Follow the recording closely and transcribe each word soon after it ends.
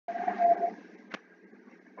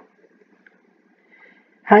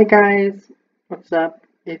Hi guys, what's up?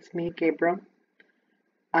 It's me, Gabriel.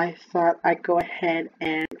 I thought I'd go ahead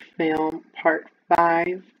and film part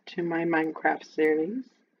 5 to my Minecraft series,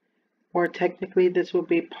 or technically this will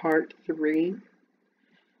be part 3.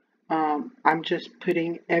 I'm just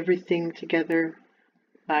putting everything together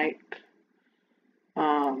like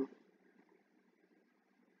um,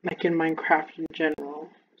 like in Minecraft in general.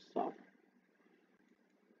 So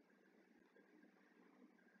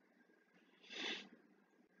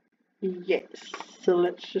yes, so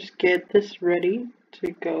let's just get this ready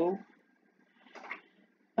to go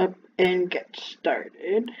up and get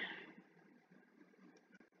started.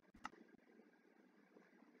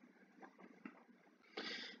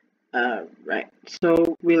 Right,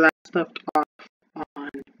 so we last left off on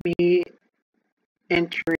me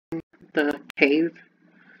entering the cave.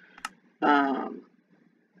 Um,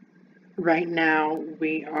 right now,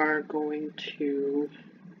 we are going to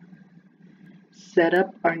set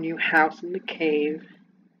up our new house in the cave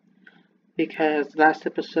because last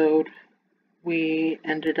episode we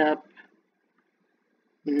ended up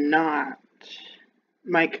not.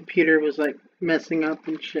 My computer was like messing up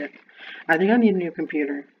and shit. I think I need a new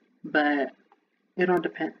computer, but it all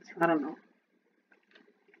depends. I don't know.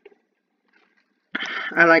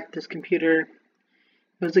 I like this computer.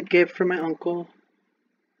 It was a gift from my uncle.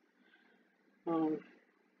 Um,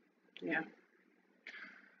 yeah.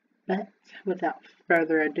 But without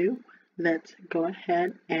further ado, let's go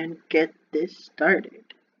ahead and get this started.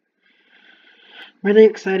 Really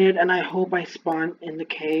excited, and I hope I spawn in the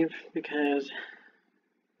cave because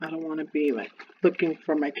I don't want to be like looking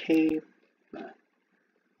for my cave.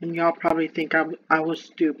 And y'all probably think I was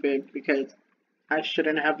stupid because I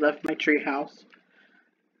shouldn't have left my treehouse.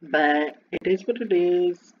 But it is what it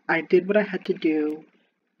is. I did what I had to do,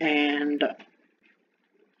 and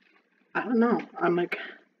I don't know. I'm like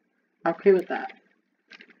okay with that.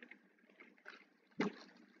 I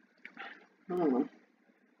don't know.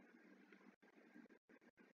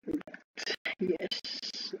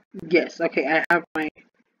 Yes. Yes. Okay, I have my.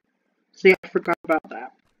 See, I forgot about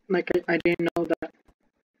that. Like, I didn't know that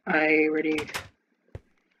I already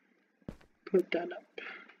put that up.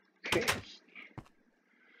 Okay.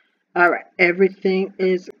 Alright, everything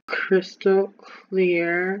is crystal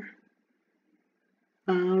clear.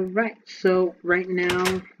 Alright, so right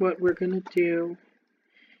now, what we're gonna do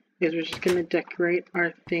is we're just gonna decorate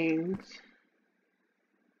our things.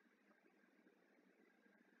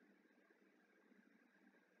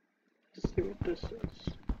 Let's see what this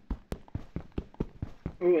is.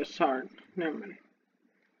 Oh, it's hard. Never mind.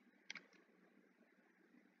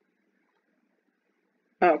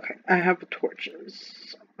 Okay, I have the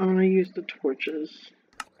torches. I'm gonna use the torches.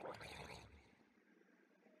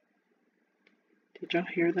 Did y'all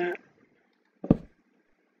hear that?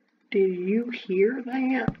 Did you hear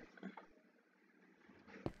that?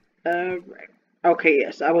 Right. Okay,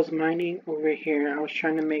 yes, I was mining over here. I was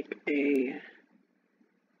trying to make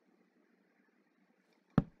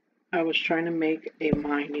a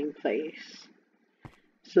mining place.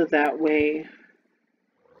 So that way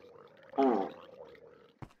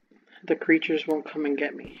the creatures won't come and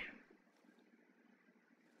get me.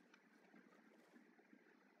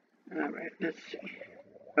 Alright, let's see.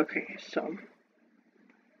 Okay, so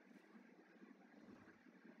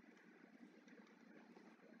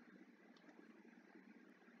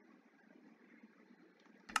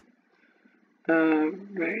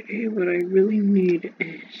right, what I really need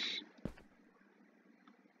is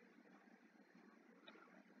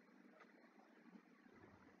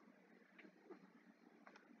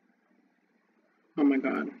oh my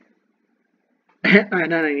god. I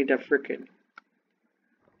know I need a frickin'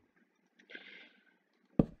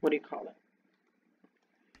 what do you call it?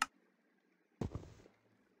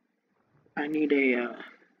 I need a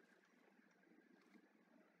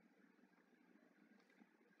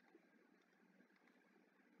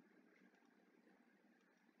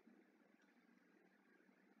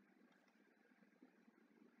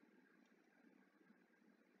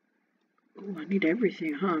oh, I need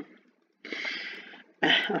everything, huh?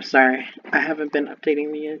 I'm sorry, I haven't been updating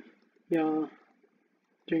me y'all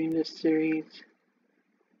during this series.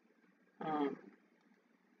 Um,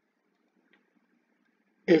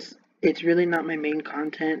 it's really not my main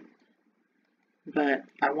content, but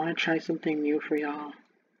I want to try something new for y'all,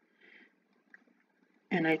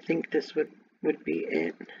 and I think this would be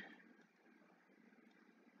it.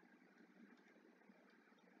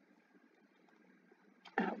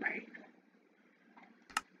 All right,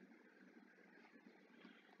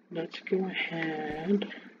 let's go ahead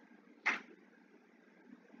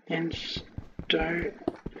and start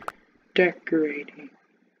decorating.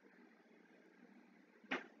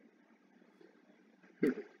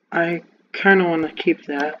 I kind of want to keep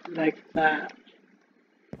that like that.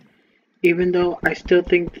 Even though I still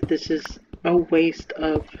think that this is a waste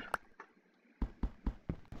of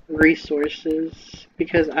resources,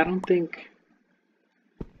 because I don't think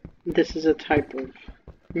this is a type of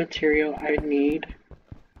material I need.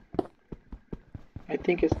 I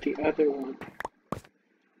think it's the other one.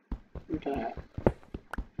 But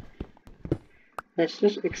let's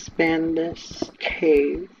just expand this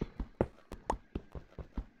cave.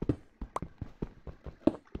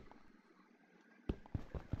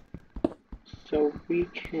 So we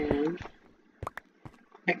can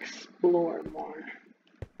explore more.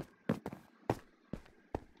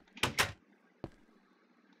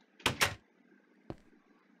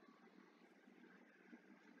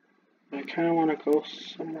 I kind of want to go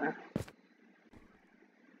somewhere.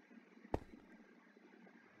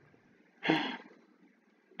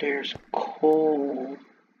 There's coal.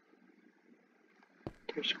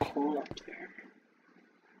 There's coal up there.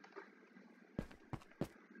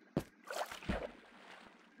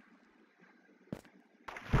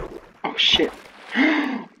 Oh shit.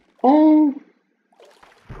 Oh!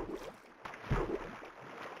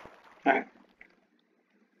 Alright.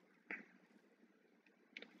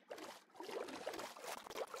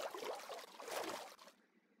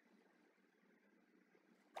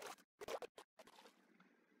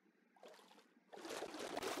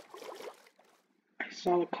 I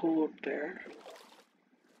saw the coal up there.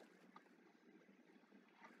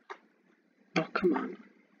 Oh, come on.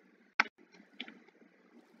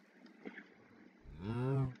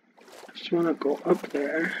 I just want to go up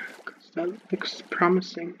there, because that looks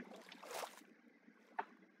promising.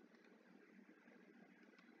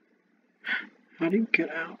 How do you get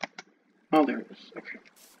out? Oh, there it is. Okay.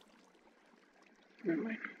 Never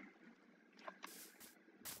mind.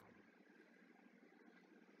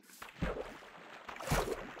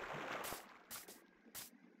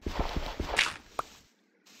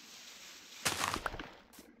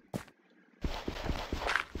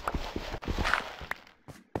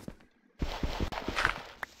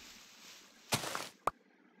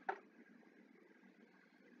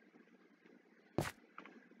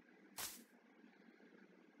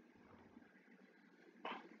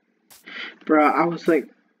 Bruh, I was like,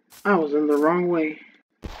 I was in the wrong way.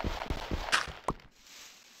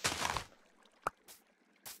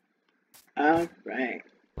 Alright.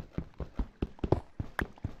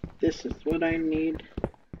 This is what I need.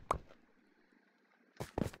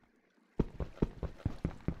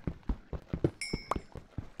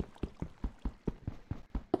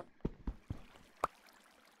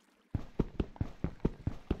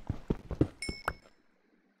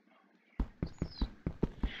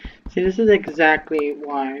 See, this is exactly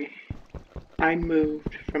why I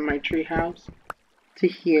moved from my treehouse to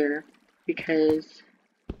here, because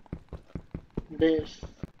this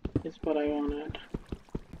is what I wanted.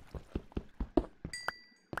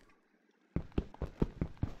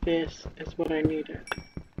 This is what I needed.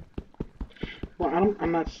 Well,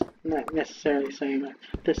 I'm not necessarily saying that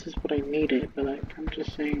this is what I needed, but like, I'm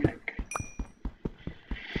just saying like,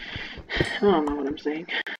 I don't know what I'm saying.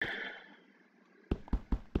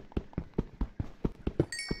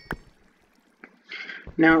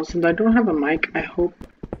 Now, since I don't have a mic, I hope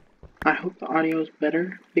the audio is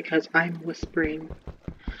better, because I'm whispering.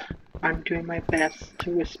 I'm doing my best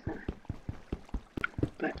to whisper,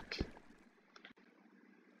 but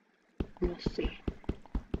we'll see.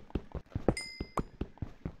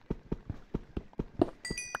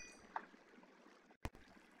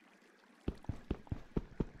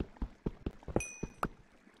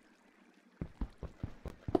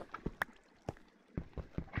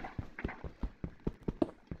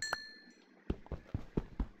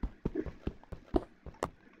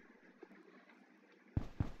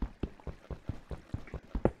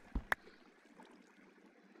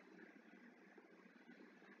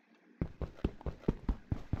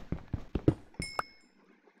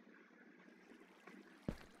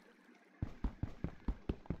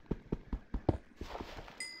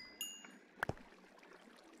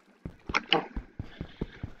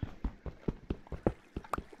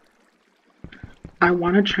 I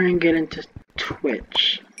want to try and get into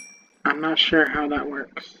Twitch. I'm not sure how that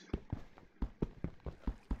works,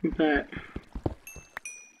 but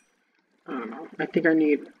I don't know. I think I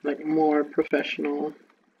need like more professional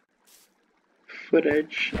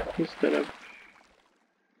footage instead of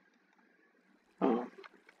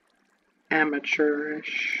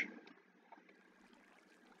amateurish.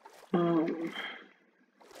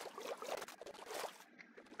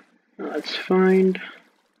 Let's find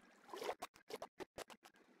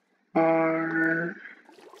our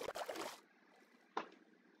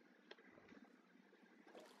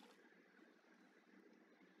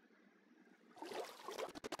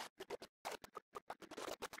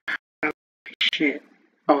shit.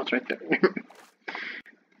 Oh, it's right there.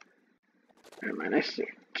 Never mind, I see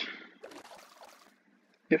it.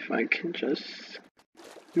 If I can just...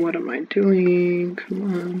 What am I doing?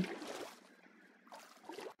 Come on.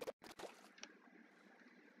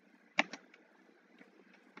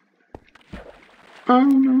 Oh,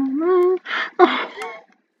 no. Oh.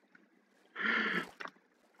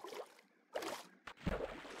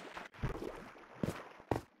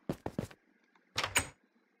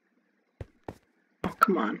 Oh,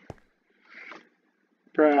 come on.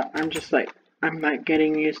 Bruh, I'm just like, I'm not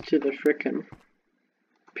getting used to the frickin'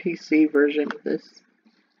 PC version of this.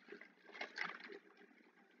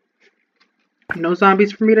 No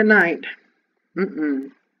zombies for me tonight.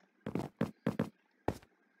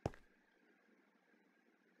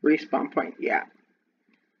 Respawn point, yeah.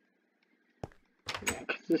 Yeah,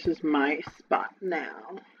 because this is my spot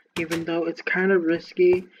now. Even though it's kind of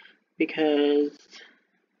risky because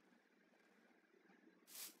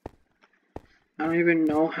I don't even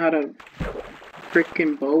know how to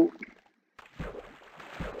freaking boat.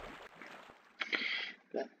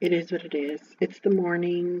 But it is what it is. It's the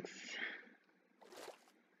mornings.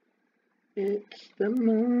 It's the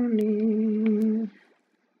morning.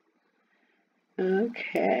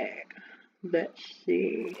 Okay. Let's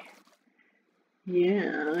see.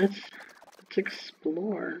 Yeah, let's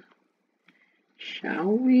explore.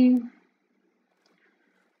 Shall we?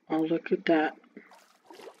 Oh, look at that.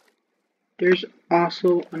 There's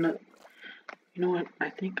also another. You know what? I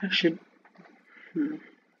think I should. I'm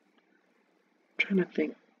trying to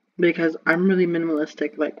think. Because I'm really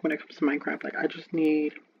minimalistic, like, when it comes to Minecraft. Like, I just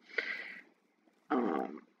need,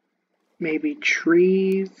 maybe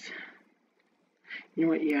trees. You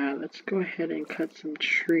know what? Yeah, let's go ahead and cut some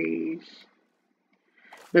trees.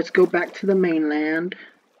 Let's go back to the mainland.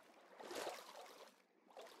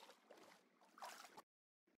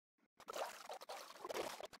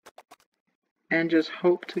 And just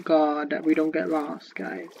hope to God that we don't get lost,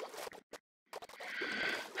 guys.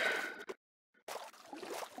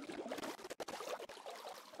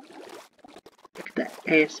 Look at that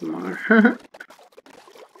ASMR.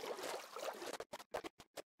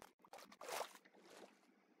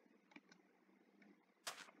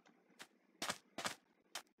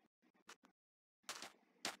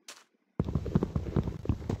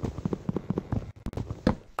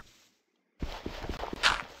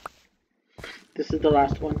 This is the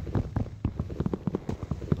last one.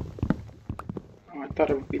 Oh, I thought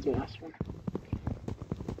it would be the last one.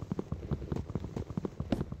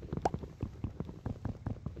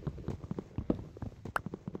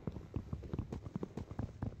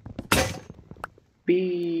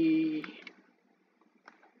 B.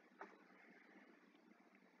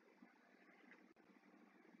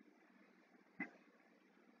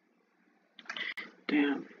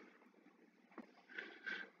 Damn.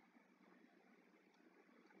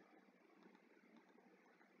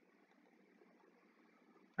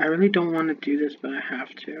 I really don't want to do this, but I have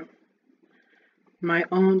to. My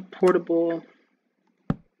own portable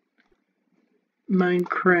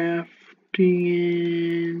Minecraftian.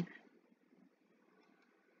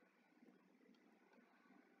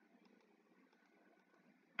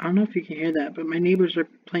 I don't know if you can hear that, but my neighbors are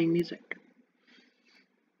playing music.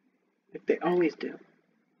 Like they always do.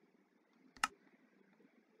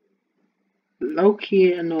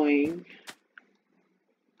 Low-key annoying.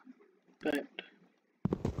 But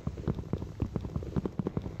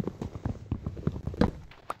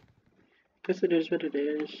I guess it is what it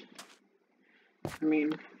is. I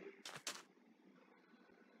mean,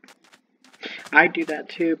 I do that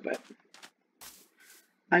too, but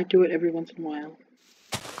I do it every once in a while.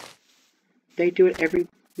 They do it every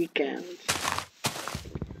weekend.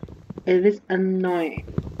 It is annoying.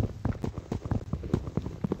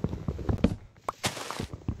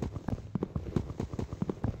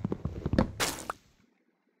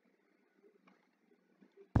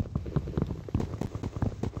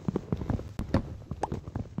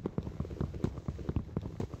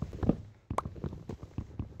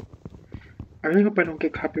 I really hope I don't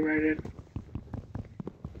get copyrighted.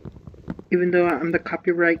 Even though I'm the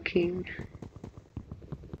copyright king.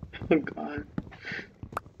 Oh god.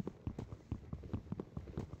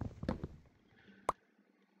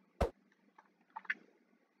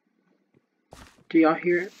 Do y'all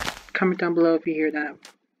hear it? Comment down below if you hear that.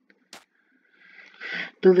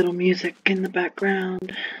 The little music in the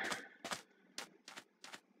background.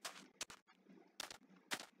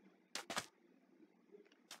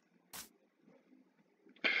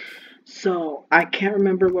 So, I can't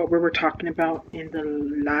remember what we were talking about in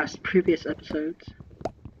the previous episodes.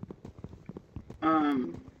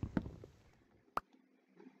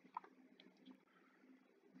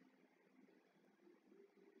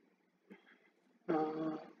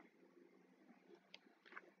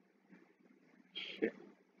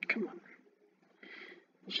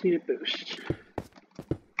 just need a boost.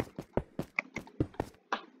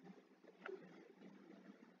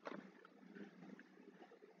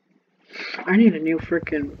 I need a new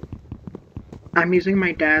freaking... I'm using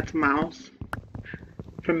my dad's mouse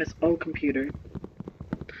from his old computer.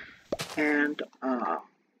 And,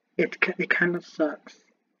 it kind of sucks.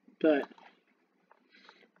 But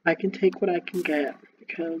I can take what I can get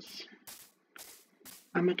because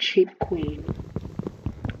I'm a cheap queen.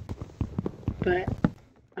 But,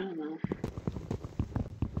 I don't know.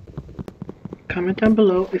 Comment down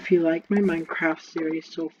below if you like my Minecraft series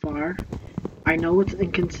so far. I know it's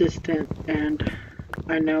inconsistent and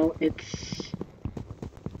I know it's...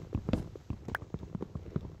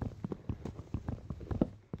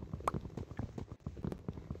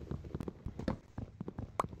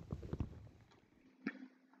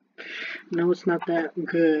 No, it's not that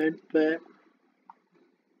good, but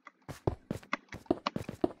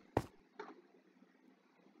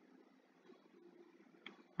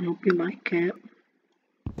I hope you like it.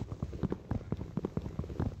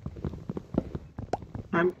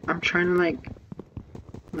 I'm trying to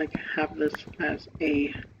like have this as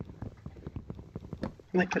a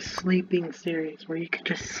sleeping series where you could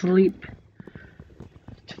just sleep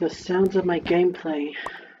to the sounds of my gameplay,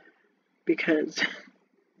 because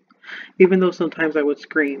even though sometimes I would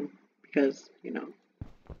scream because you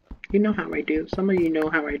know how I do. Some of you know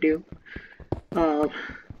how I do.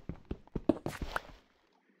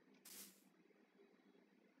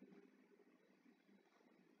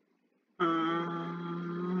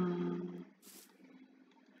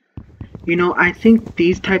 You know, I think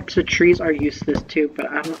these types of trees are useless too, but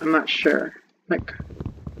I'm not sure. Like,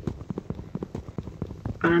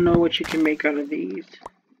 I don't know what you can make out of these.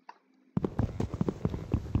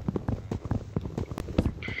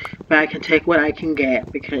 But I can take what I can get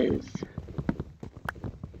because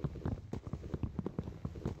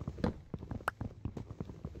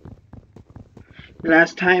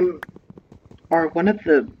last time, or one of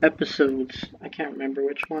the episodes, I can't remember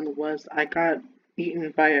which one it was, I got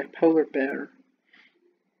eaten by a polar bear.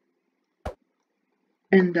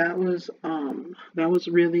 And that was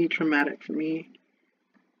really traumatic for me.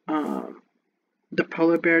 The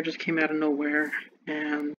polar bear just came out of nowhere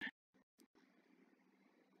and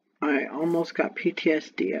I almost got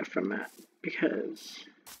PTSD from that because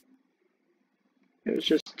it was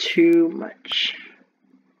just too much.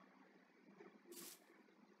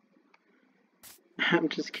 I'm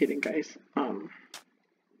just kidding, guys.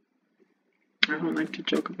 I don't like to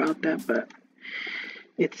joke about that, but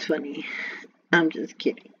it's funny. I'm just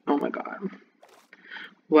kidding. Oh my god.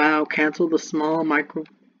 Wow, cancel the small micro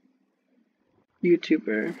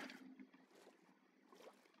YouTuber.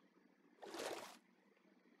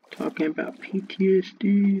 Talking about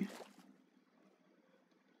PTSD.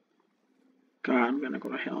 God, I'm gonna go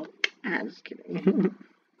to hell. I'm just kidding.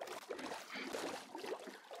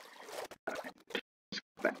 Let's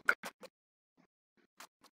go back.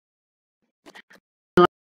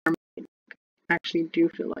 I actually do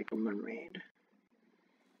feel like a mermaid.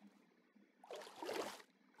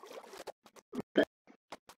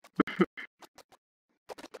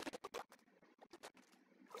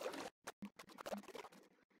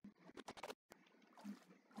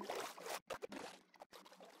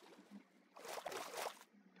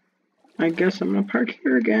 I guess I'm gonna park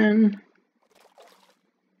here again.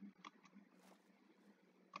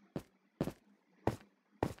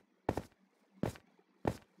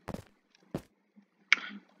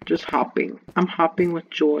 Just hopping. I'm hopping with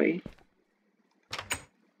joy.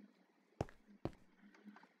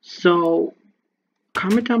 So,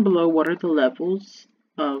 comment down below what are the levels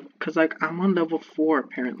of, because like I'm on level 4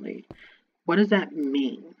 apparently. What does that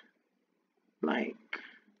mean? Like,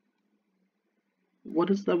 what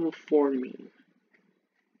does level 4 mean?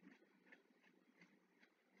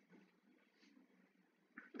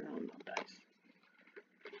 I don't know, guys.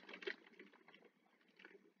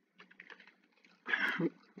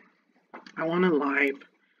 I want to live.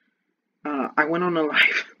 I went on a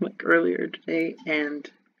live like earlier today, and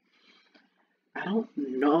I don't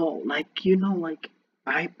know. Like, like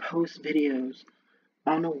I post videos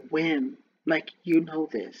on a whim. Like,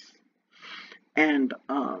 this. And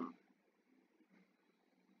I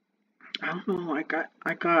don't know.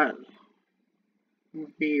 I got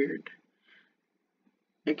weird.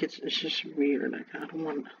 Like it's just weird. Like I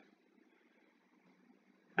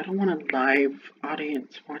don't want a live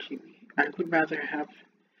audience watching me. I would rather have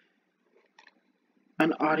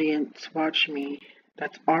an audience watch me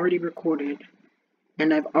that's already recorded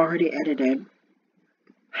and I've already edited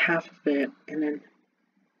half of it and then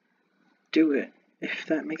do it, if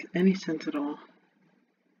that makes any sense at all.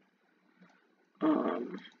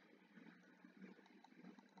 Um,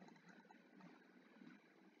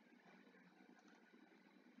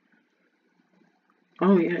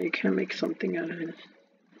 oh yeah, you can make something out of this.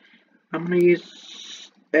 I'm gonna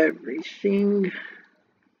use everything.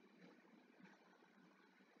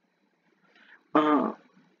 Uh,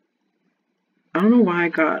 I don't know why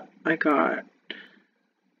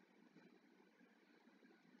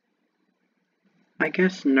I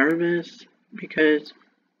guess nervous because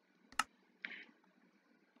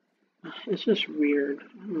it's just weird.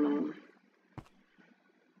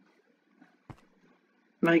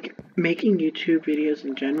 Like making YouTube videos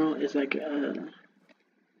in general is like a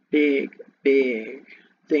big, big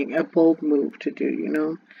thing, a bold move to do, you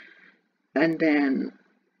know? And then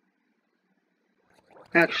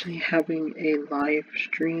actually having a live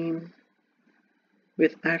stream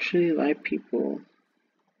with actually live people,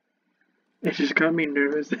 it just got me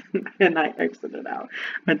nervous and I exited out.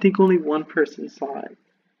 I think only one person saw it.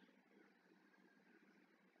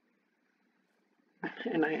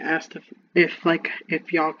 And I asked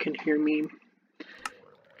if y'all can hear me.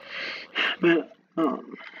 But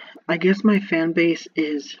I guess my fan base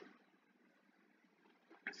is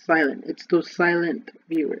silent. It's those silent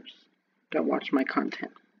viewers that watch my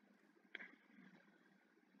content.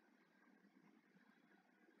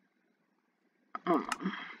 Um,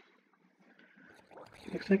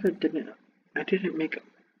 looks like I didn't make,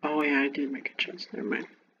 oh yeah, I did make a chest, never mind.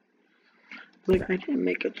 Like, I didn't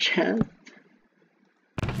make a chest.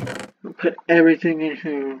 I'll put everything in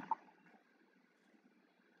here.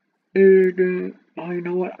 And, oh, you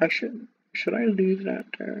know what, should I leave that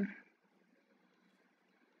there?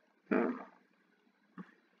 Oh.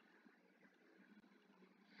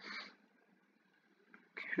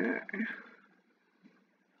 Okay.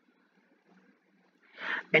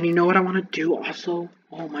 And you know what I want to do also?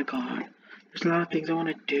 Oh my god. There's a lot of things I want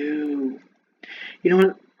to do. You know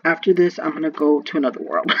what? After this, I'm gonna go to another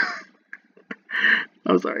world.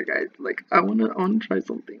 I'm sorry, guys. Like, I wanna try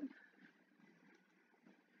something.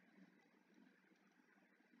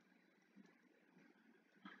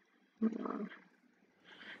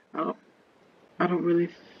 I don't, I don't really.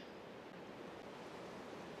 What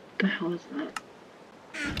the hell is that?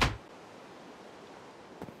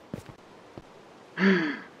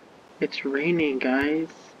 It's raining, guys.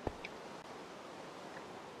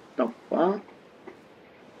 The fuck?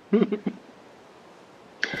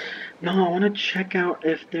 No, I want to check out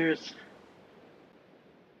if there's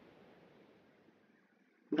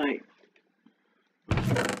like.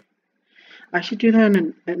 I should do that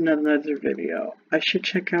in another video. I should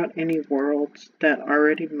check out any worlds that are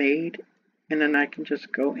already made, and then I can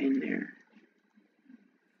just go in there.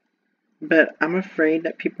 But I'm afraid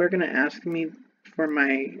that people are gonna ask me for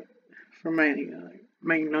my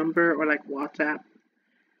number or like WhatsApp.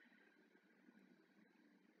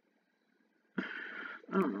 I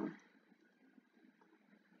don't know.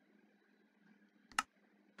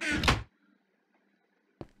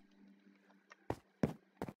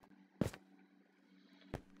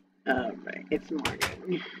 Alright, it's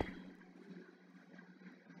morning.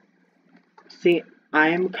 See, I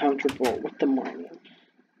am comfortable with the morning.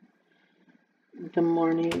 The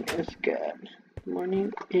morning is good. The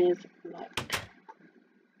morning is light.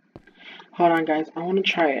 Hold on, guys. I want to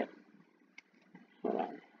try it. Hold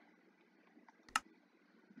on.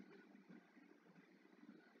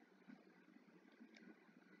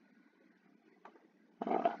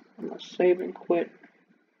 I'm going to save and quit.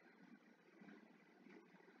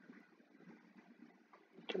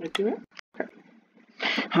 Did I do it? Okay.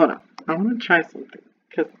 Hold on. I want to try something.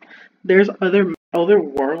 Because there's other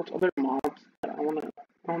worlds, other mobs that I want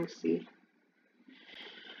to see.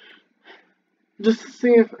 Just to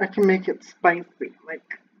see if I can make it spicy.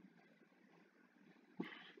 Like,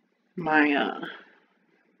 I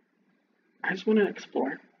just want to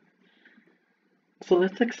explore. So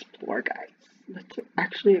let's explore, guys. Let's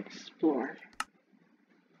actually explore.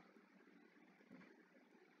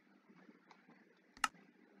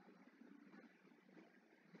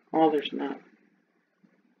 Oh, there's not.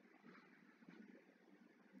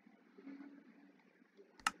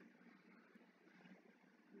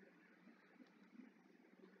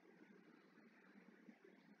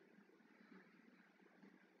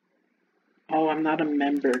 Oh, I'm not a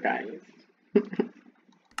member, guys.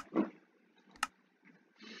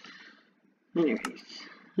 Anyways,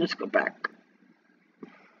 let's go back.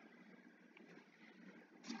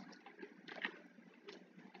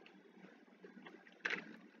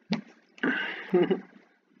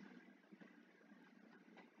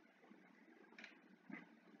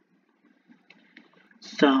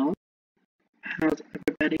 So, how's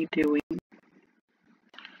everybody doing?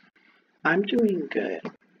 I'm doing good.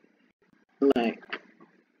 Like,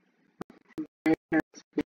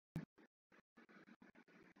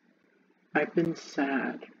 I've been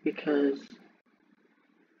sad because,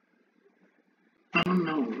 I don't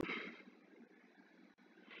know,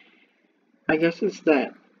 I guess it's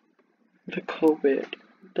that the COVID,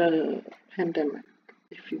 the pandemic,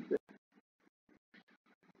 if you will,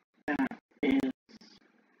 that is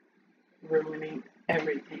ruining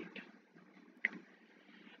everything.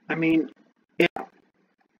 I mean, it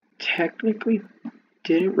technically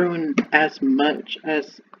didn't ruin as much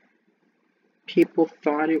as people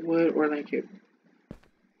thought it would, or like it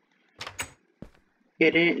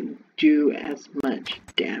didn't do as much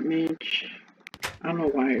damage. I don't know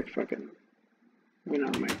why it fucking went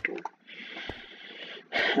on my door.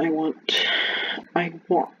 I want.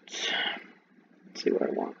 Let's see what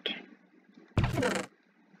I want.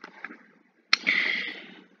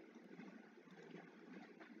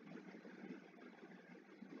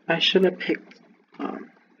 I should have picked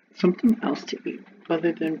something else to eat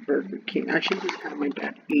other than Burger King. I should just have my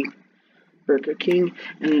dad eat Burger King,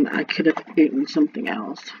 and then I could have eaten something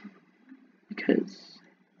else because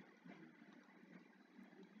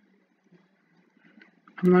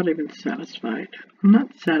I'm not even satisfied. I'm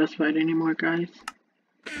not satisfied anymore, guys.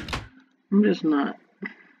 I'm just not.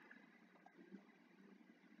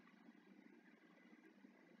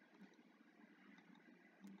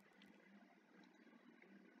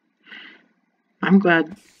 I'm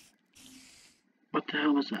glad. What the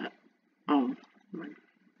hell was that? Oh,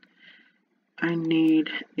 I need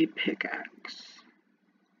a pickaxe.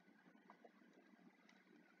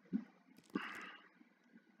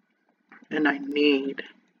 And I need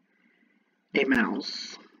a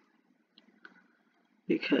mouse.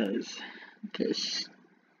 Because this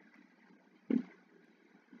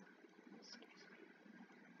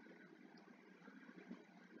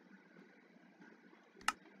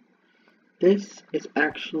is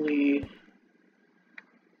actually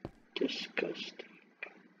disgusting.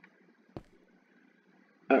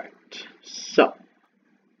 Alright, so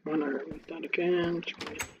I'm gonna read that again.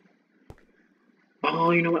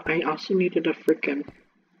 Oh, you know what? I also needed a freaking.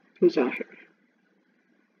 Who's out here?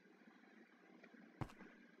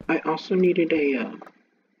 I also needed a.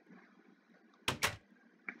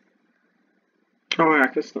 Oh, I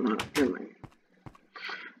guess not. Never mind.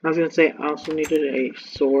 I was gonna say I also needed a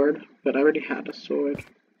sword, but I already had a sword.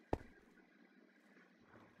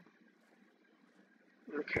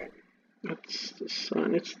 Okay. That's the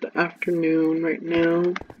sun. It's the afternoon right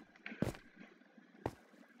now.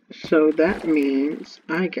 So that means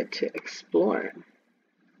I get to explore.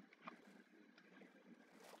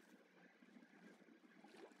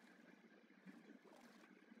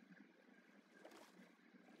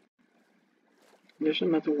 There's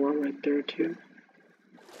another wall right there too.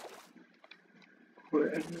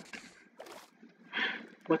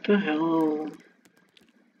 What the hell?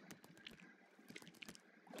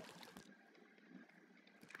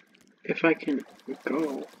 If I can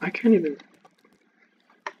go, I can't even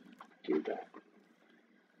do that.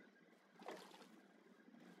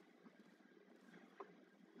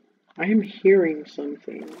 I am hearing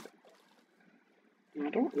something. I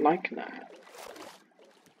don't like that.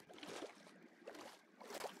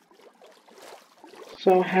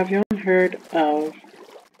 So, have y'all heard of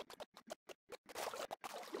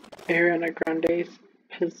Ariana Grande's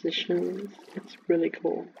positions? It's really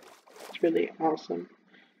cool. It's really awesome.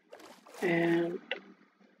 And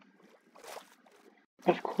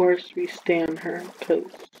of course, we stand her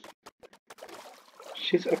because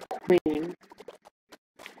she's a queen.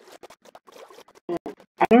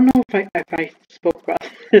 I don't know if I spoke about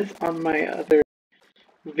this on my other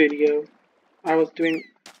video. I was doing.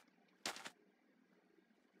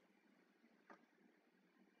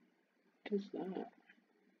 What is that?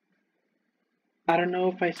 I don't know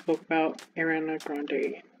if I spoke about Ariana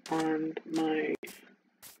Grande on my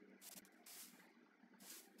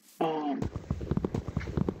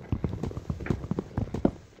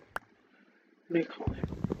what do you call it?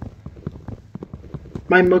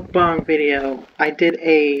 My mukbang video. I did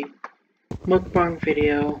a mukbang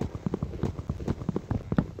video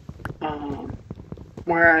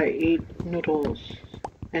where I eat noodles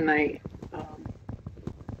and I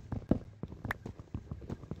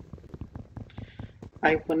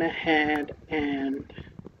went ahead and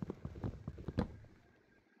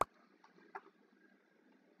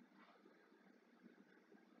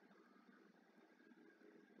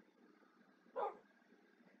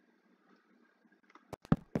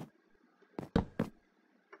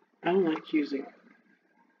I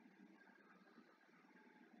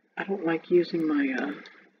don't like using my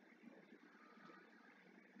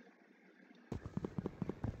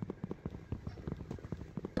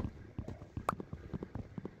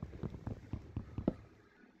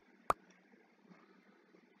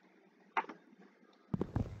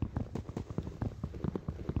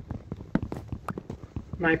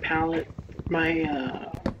my palette, my,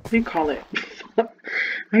 what do you call it? I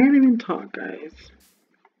can't even talk, guys.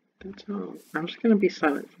 That's all. I'm just gonna be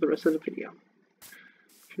silent for the rest of the video.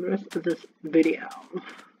 For the rest of this video.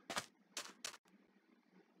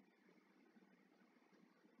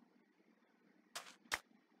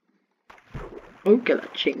 Oh, que la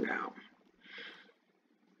chingao.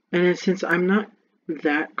 And then since I'm not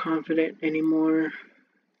that confident anymore,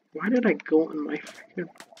 why did I go in my freaking...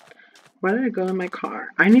 Why did I go in my car?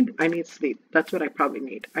 I need sleep. That's what I probably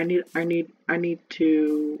need. I need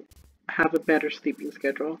to have a better sleeping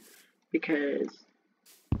schedule because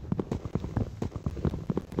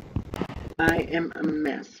I am a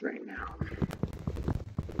mess right now.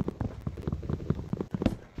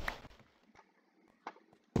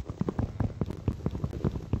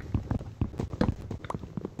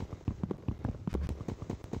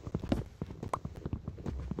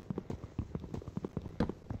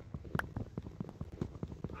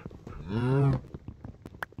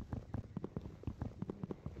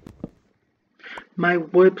 My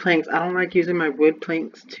wood planks, I don't like using my wood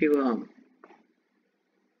planks to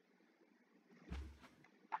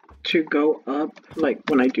go up like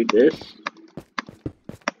when I do this,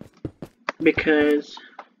 because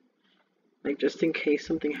like just in case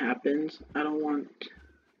something happens, I don't want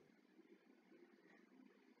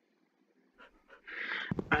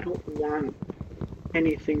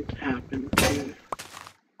anything to happen to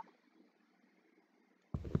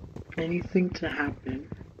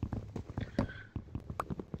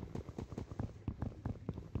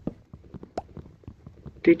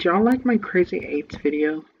Did y'all like my Crazy 8s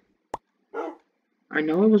video? I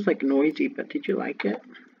know it was like noisy, but did you like it?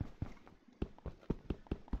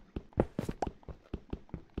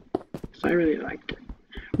 So I really liked it.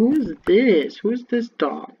 Who is this? Who is this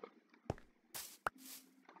dog?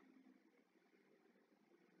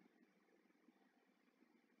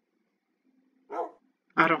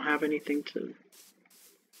 I don't have anything to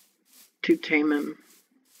tame him.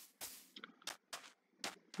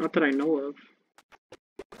 Not that I know of.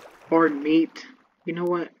 Or meat. You know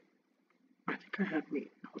what? I think I have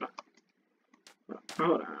meat.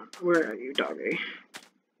 Hold on. Where are you, doggy?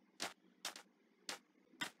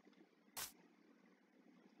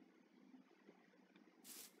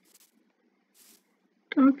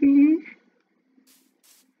 Doggy?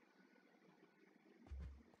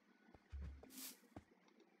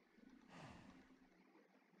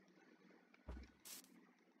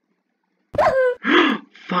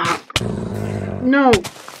 Fuck. No.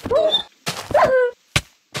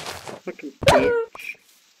 Fucking bitch.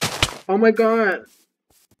 Oh my god.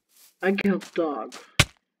 I killed the dog.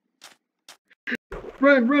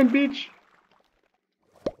 Run, run, bitch.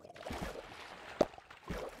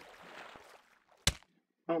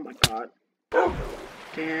 Oh my god.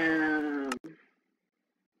 Damn.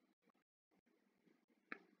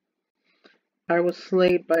 I was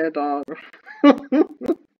slayed by a dog.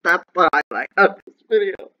 That's the highlight of this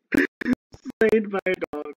video. Slayed by a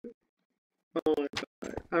dog. Oh my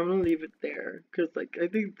god. I'm gonna leave it there. Cause like, I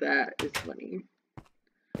think that is funny.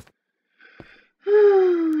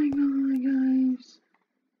 Oh my god, guys.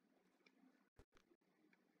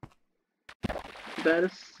 That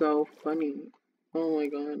is so funny. Oh my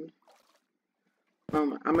god.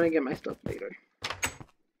 I'm gonna get my stuff later.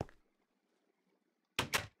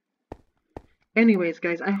 Anyways,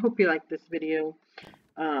 guys, I hope you liked this video.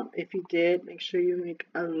 If you did, make sure you make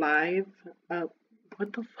a live.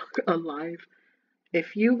 What the fuck? A live?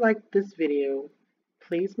 If you liked this video,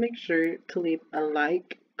 please make sure to leave a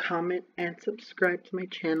like, comment, and subscribe to my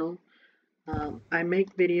channel. I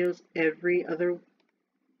make videos every other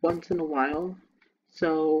once in a while,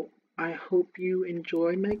 so I hope you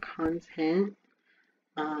enjoy my content.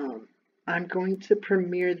 I'm going to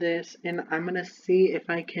premiere this and I'm gonna see if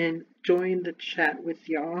I can join the chat with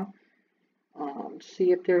y'all.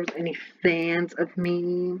 See if there's any fans of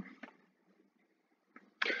me.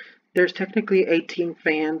 There's technically 18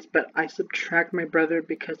 fans, but I subtract my brother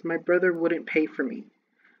because my brother wouldn't pay for me.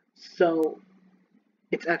 So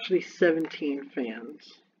it's actually 17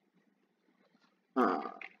 fans.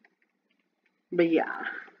 But yeah,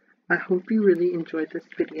 I hope you really enjoyed this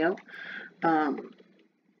video. Yeah,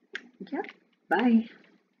 bye.